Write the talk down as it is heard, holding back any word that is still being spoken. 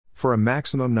For a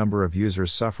maximum number of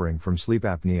users suffering from sleep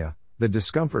apnea, the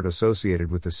discomfort associated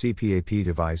with the CPAP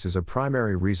device is a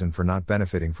primary reason for not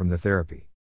benefiting from the therapy.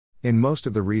 In most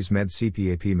of the ResMed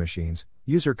CPAP machines,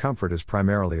 user comfort is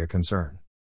primarily a concern.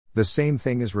 The same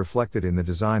thing is reflected in the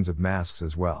designs of masks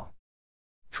as well.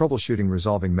 Troubleshooting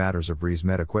resolving matters of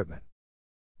ResMed equipment.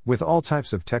 With all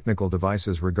types of technical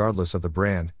devices regardless of the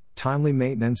brand, timely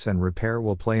maintenance and repair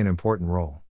will play an important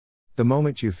role. The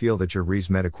moment you feel that your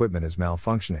ResMed equipment is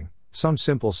malfunctioning, some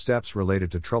simple steps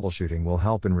related to troubleshooting will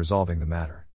help in resolving the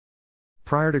matter.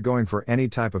 Prior to going for any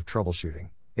type of troubleshooting,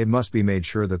 it must be made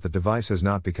sure that the device has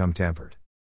not become tampered.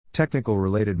 Technical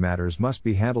related matters must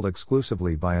be handled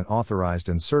exclusively by an authorized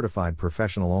and certified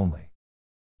professional only.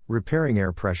 Repairing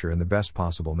air pressure in the best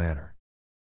possible manner.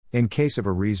 In case of a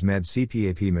ResMed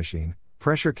CPAP machine,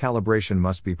 pressure calibration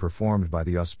must be performed by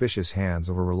the auspicious hands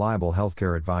of a reliable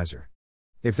healthcare advisor.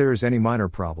 If there is any minor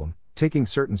problem, taking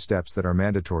certain steps that are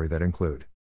mandatory that include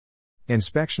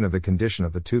inspection of the condition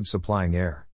of the tube supplying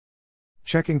air,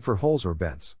 checking for holes or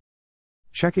vents,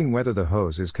 checking whether the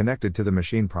hose is connected to the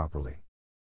machine properly,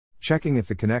 checking if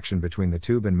the connection between the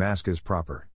tube and mask is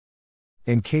proper.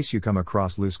 In case you come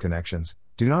across loose connections,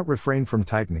 do not refrain from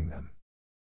tightening them.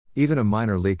 Even a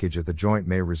minor leakage of the joint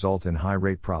may result in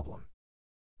high-rate problem.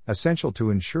 Essential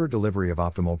to ensure delivery of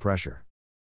optimal pressure.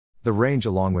 The range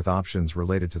along with options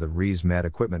related to the ResMed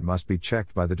equipment must be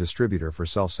checked by the distributor for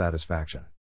self-satisfaction.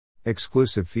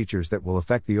 Exclusive features that will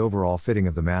affect the overall fitting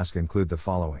of the mask include the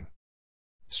following.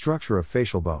 Structure of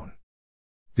facial bone.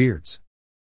 Beards.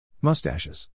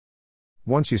 Mustaches.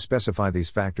 Once you specify these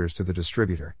factors to the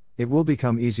distributor, it will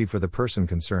become easy for the person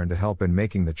concerned to help in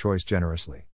making the choice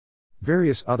generously.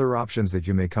 Various other options that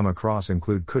you may come across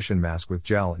include cushion mask with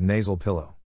gel and nasal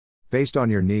pillow. Based on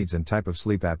your needs and type of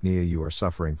sleep apnea you are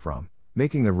suffering from,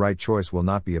 making the right choice will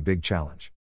not be a big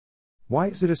challenge. Why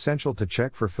is it essential to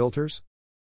check for filters?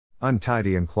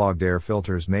 Untidy and clogged air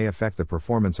filters may affect the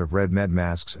performance of ResMed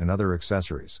masks and other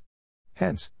accessories.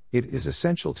 Hence, it is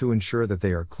essential to ensure that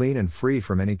they are clean and free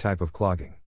from any type of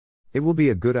clogging. It will be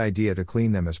a good idea to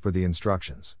clean them as per the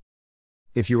instructions.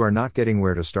 If you are not getting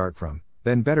where to start from,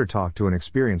 then better talk to an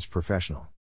experienced professional.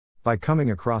 By coming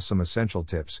across some essential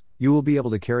tips, you will be able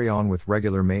to carry on with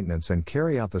regular maintenance and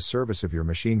carry out the service of your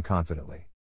machine confidently.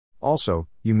 Also,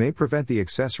 you may prevent the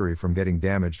accessory from getting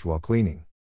damaged while cleaning.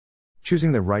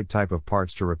 Choosing the right type of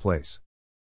parts to replace.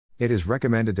 It is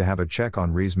recommended to have a check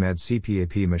on ResMed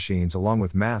CPAP machines along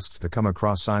with masks to come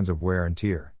across signs of wear and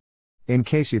tear. In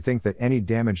case you think that any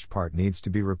damaged part needs to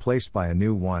be replaced by a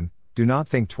new one, do not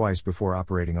think twice before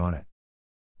operating on it.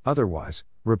 Otherwise,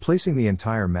 replacing the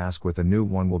entire mask with a new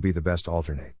one will be the best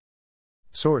alternate.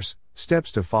 Source: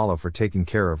 steps to follow for taking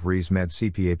care of ResMed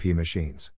CPAP machines.